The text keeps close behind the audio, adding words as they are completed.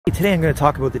Today I'm going to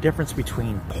talk about the difference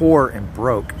between poor and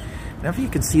broke. Now if you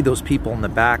can see those people in the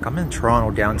back, I'm in Toronto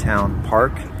downtown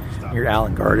park near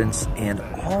Allen Gardens, and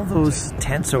all those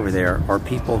tents over there are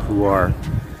people who are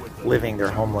living,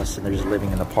 they're homeless and they're just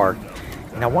living in the park.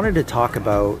 And I wanted to talk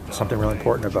about something really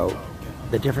important about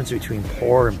the difference between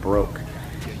poor and broke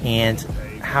and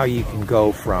how you can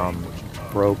go from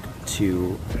broke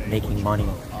to making money.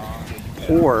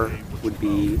 Poor would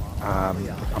be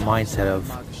a mindset of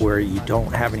where you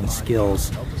don't have any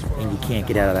skills and you can't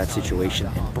get out of that situation.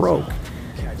 And broke,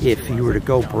 if you were to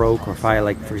go broke, or if I,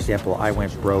 like for example, I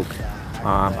went broke,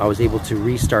 I was able to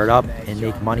restart up and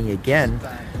make money again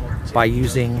by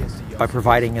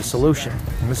providing a solution.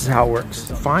 And this is how it works.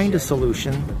 Find a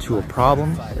solution to a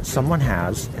problem that someone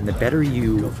has, and the better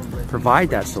you provide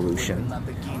that solution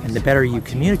and the better you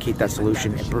communicate that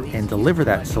solution and deliver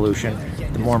that solution,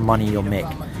 the more money you'll make.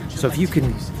 So if you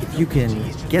can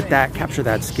get that, capture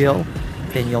that skill,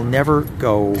 then you'll never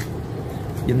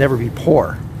be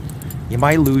poor. You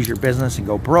might lose your business and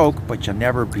go broke, but you'll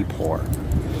never be poor.